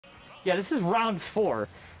Yeah, this is round 4.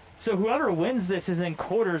 So whoever wins this is in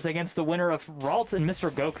quarters against the winner of Ralt and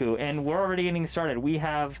Mr. Goku. And we're already getting started. We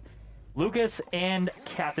have Lucas and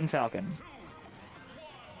Captain Falcon.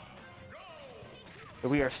 So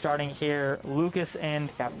we are starting here, Lucas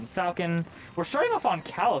and Captain Falcon. We're starting off on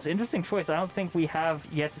Kalos. Interesting choice. I don't think we have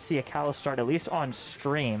yet to see a Kalos start, at least on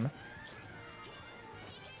stream.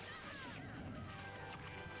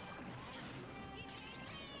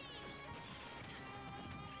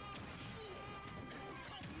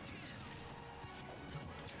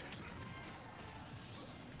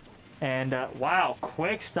 And, wow,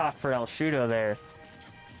 quick stock for elshudo there.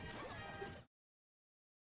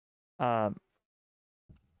 Oh.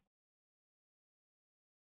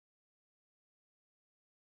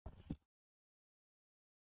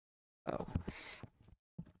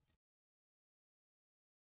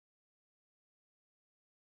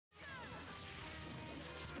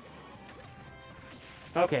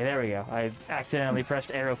 Okay, there we go. I accidentally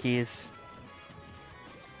pressed arrow keys.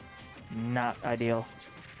 It's not ideal.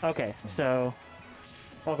 Okay, so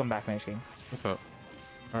welcome back, Mage King. What's up?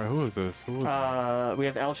 All right, who is this? Who is we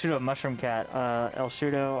have elshudo and Mushroom Cat.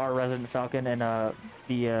 elshudo, our resident Falcon, and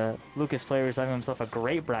the Lucas player is having himself a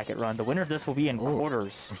great bracket run. The winner of this will be in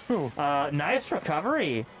quarters. Nice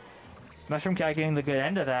recovery. Mushroom Cat getting the good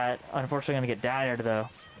end of that. Unfortunately, going to get down here though.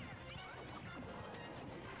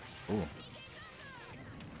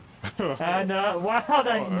 And wow,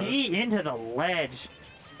 the knee into the ledge.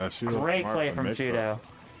 Great play from Judo.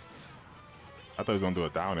 I thought he was gonna do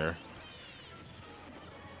it down there.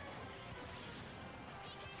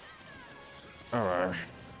 All right.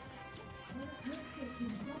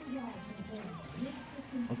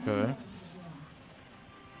 Okay.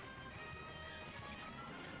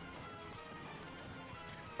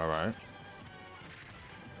 All right.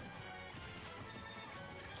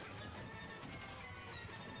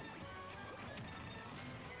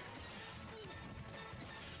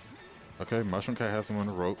 Okay, Mushroom Cat has him on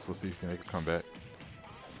the ropes. Let's see if he can make a comeback.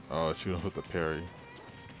 Oh, shoot him with the parry.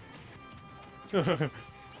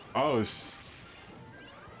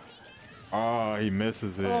 Oh, he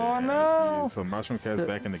misses it. Oh, no. So Mushroom Cat's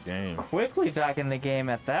back in the game. Quickly back in the game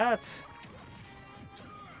at that.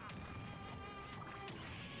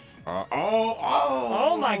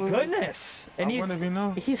 Oh my goodness. And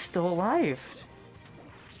he's still alive.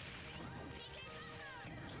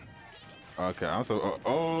 Okay, I'm so.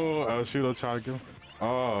 elshudo try to kill him.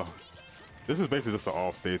 Oh, this is basically just an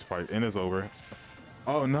off-stage fight, and it's over.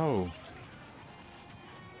 Oh no!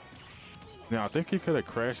 Now I think he could have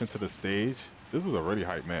crashed into the stage. This is a really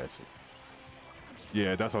hype match.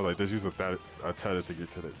 Yeah, that's all. Like, just use a tether to get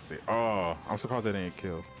to the stage. Oh, I'm surprised they didn't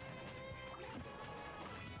kill.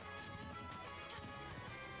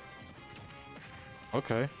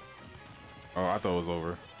 Okay. Oh, I thought it was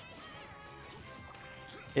over.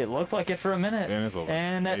 It looked like it for a minute. And it's over.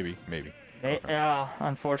 And maybe. Yeah,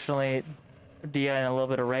 unfortunately, Dia in a little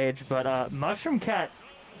bit of rage. But Mushroom Cat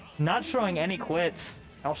not showing any quits.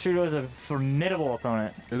 elshudo is a formidable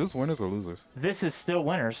opponent. Is this winners or losers? This is still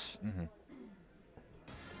winners. Mm-hmm.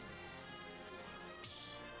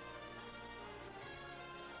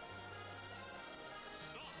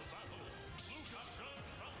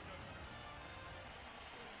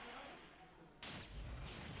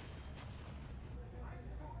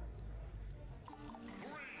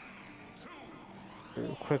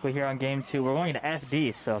 Quickly here on game 2, we're going to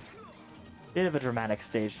FD, so bit of a dramatic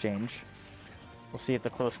stage change. We'll see if the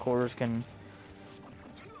close quarters can.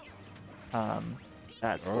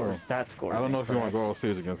 That scores. That scores. I don't know if you want to go off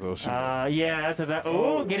stage against those. Yeah, that's about.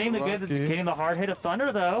 Oh, getting the hard hit of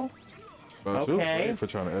Thunder though. Okay. For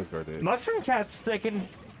trying to edge guard it. Mushroom Cat's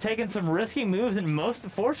taking some risky moves, and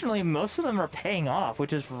fortunately, most of them are paying off,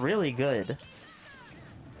 which is really good.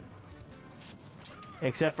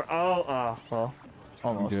 Except for well.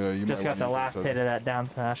 Almost. Yeah, you just got the last hit of that down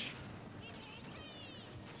smash.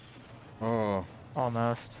 Oh.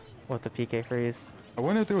 Almost. With the PK freeze. I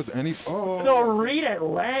wonder if there was any. Oh. No, read at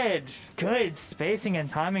ledge. Good spacing and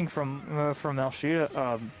timing from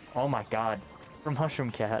elshudo. Oh my god. From Mushroom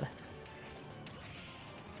Cat.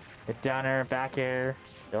 Get down air, back air.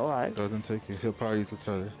 Still alive. Doesn't take it. He'll probably use the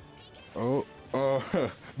tether. Oh.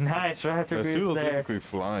 Nice. Right after she was there. basically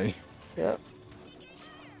flying. Yep.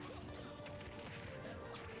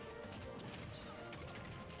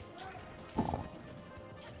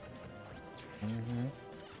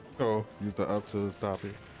 Oh, use the up to stop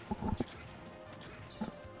it.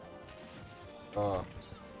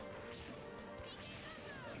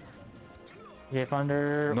 If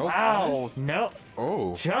under. Nope. Wow. No.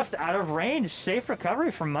 Oh. Just out of range. Safe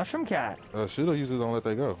recovery from Mushroom Cat. Shido usually don't let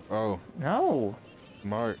that go. Oh. No.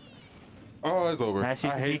 Smart. Oh, it's over. Nice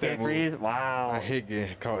use I of hate DK that move. freeze. Wow. I hate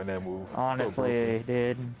getting caught in that move. Honestly,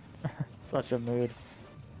 dude. Such a mood.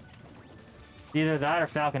 Either that or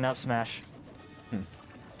Falcon up smash.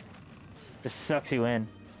 Just sucks you in.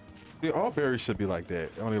 See, all berries should be like that.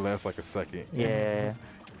 It only lasts like a second. Yeah.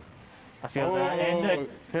 I feel that. And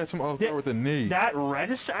catch him off guard with the knee. that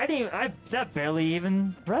register, that barely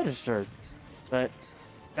even registered. But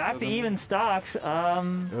back to even stocks.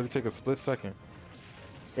 It'll take a split second.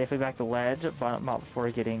 Safely back to ledge, but not before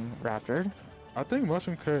getting raptored. I think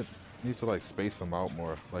Mushroom Cut needs to like space him out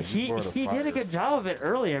more. Like He did a good job of it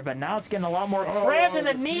earlier, but now it's getting a lot more cramped in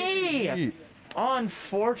the knee.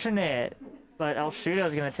 Unfortunate. But elshudo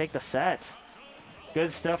is going to take the set.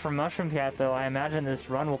 Good stuff from Mushroom Cat, though. I imagine this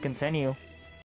run will continue.